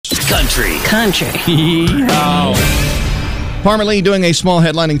Country. Parmalee doing a small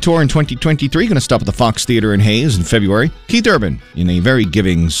headlining tour in 2023. Going to stop at the Fox Theater in Hayes in February. Keith Urban, in a very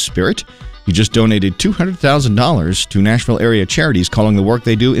giving spirit, he just donated $200,000 to Nashville area charities, calling the work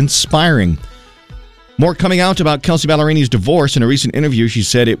they do inspiring. More coming out about Kelsea Ballerini's divorce. In a recent interview, she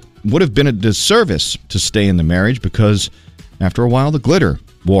said it would have been a disservice to stay in the marriage because after a while, the glitter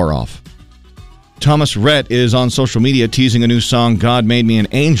wore off. Thomas Rhett is on social media teasing a new song, God Made Me an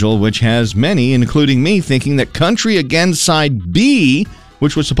Angel, which has many, including me, thinking that Country Again Side B,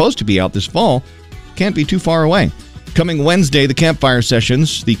 which was supposed to be out this fall, can't be too far away. Coming Wednesday, the Campfire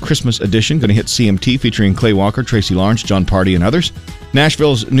Sessions, the Christmas edition, going to hit CMT, featuring Clay Walker, Tracy Lawrence, John Party, and others.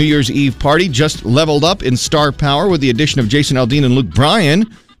 Nashville's New Year's Eve party just leveled up in star power with the addition of Jason Aldean and Luke Bryan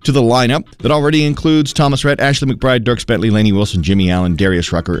to the lineup that already includes Thomas Rhett, Ashley McBryde, Dierks Bentley, Lainey Wilson, Jimmy Allen,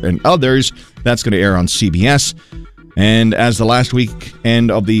 Darius Rucker, and others. That's going to air on CBS. And as the last weekend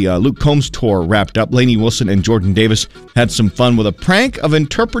of the Luke Combs tour wrapped up, Lainey Wilson and Jordan Davis had some fun with a prank of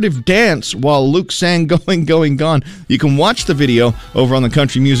interpretive dance while Luke sang Going, Going, Gone. You can watch the video over on the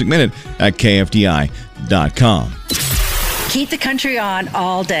Country Music Minute at KFDI.com. Keep the country on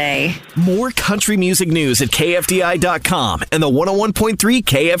all day. More country music news at KFDI.com and the 101.3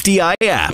 KFDI app.